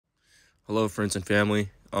Hello, friends and family.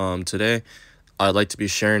 Today, I'd like to be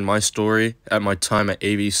sharing my story at my time at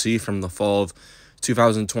AVC from the fall of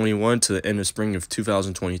 2021 to the end of spring of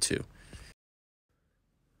 2022.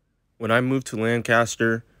 When I moved to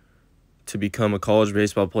Lancaster to become a college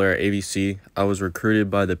baseball player at AVC, I was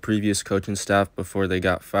recruited by the previous coaching staff before they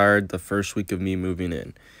got fired the first week of me moving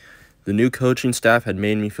in. The new coaching staff had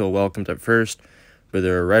made me feel welcomed at first, but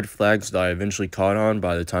there were red flags that I eventually caught on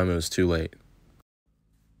by the time it was too late.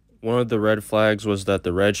 One of the red flags was that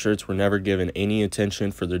the red shirts were never given any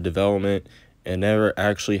attention for their development and never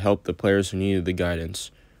actually helped the players who needed the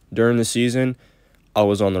guidance. During the season, I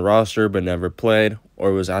was on the roster but never played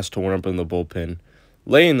or was asked to warm up in the bullpen.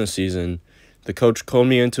 Late in the season, the coach called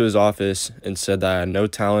me into his office and said that I had no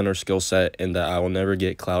talent or skill set and that I will never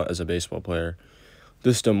get clout as a baseball player.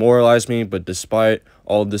 This demoralized me, but despite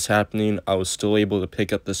all of this happening, I was still able to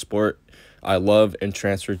pick up the sport I love and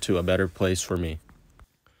transfer to a better place for me.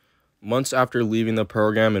 Months after leaving the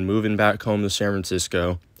program and moving back home to San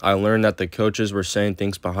Francisco, I learned that the coaches were saying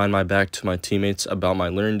things behind my back to my teammates about my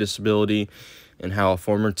learning disability and how a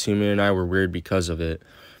former teammate and I were weird because of it.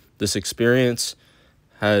 This experience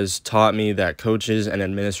has taught me that coaches and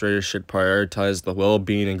administrators should prioritize the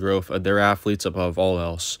well-being and growth of their athletes above all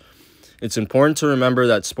else. It's important to remember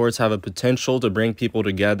that sports have a potential to bring people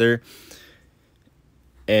together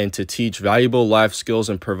and to teach valuable life skills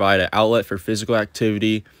and provide an outlet for physical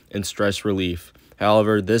activity and stress relief.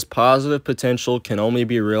 However, this positive potential can only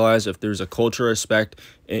be realized if there's a culture of respect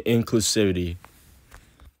and inclusivity.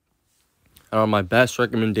 And on my best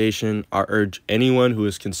recommendation, I urge anyone who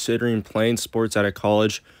is considering playing sports at a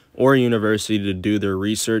college or university to do their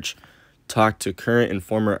research, talk to current and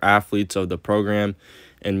former athletes of the program,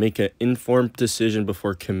 and make an informed decision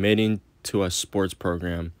before committing to a sports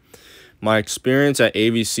program. My experience at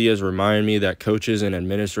AVC has reminded me that coaches and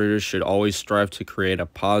administrators should always strive to create a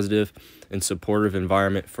positive and supportive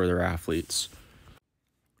environment for their athletes.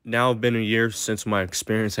 Now it's been a year since my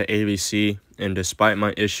experience at AVC, and despite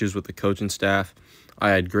my issues with the coaching staff,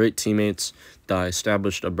 I had great teammates that I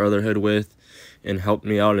established a brotherhood with and helped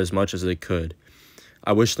me out as much as they could.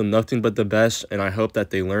 I wish them nothing but the best, and I hope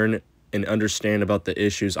that they learn and understand about the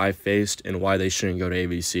issues I faced and why they shouldn't go to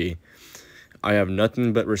AVC. I have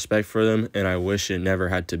nothing but respect for them, and I wish it never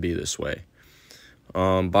had to be this way.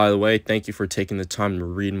 By the way, thank you for taking the time to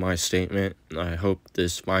read my statement. I hope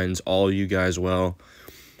this finds all you guys well.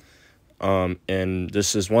 And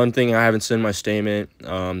this is one thing I haven't said in my statement.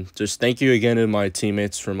 Just thank you again to my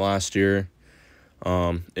teammates from last year.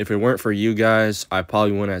 If it weren't for you guys, I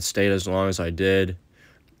probably wouldn't have stayed as long as I did.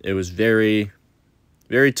 It was very,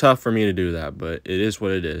 very tough for me to do that, but it is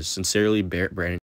what it is. Sincerely, Brandon.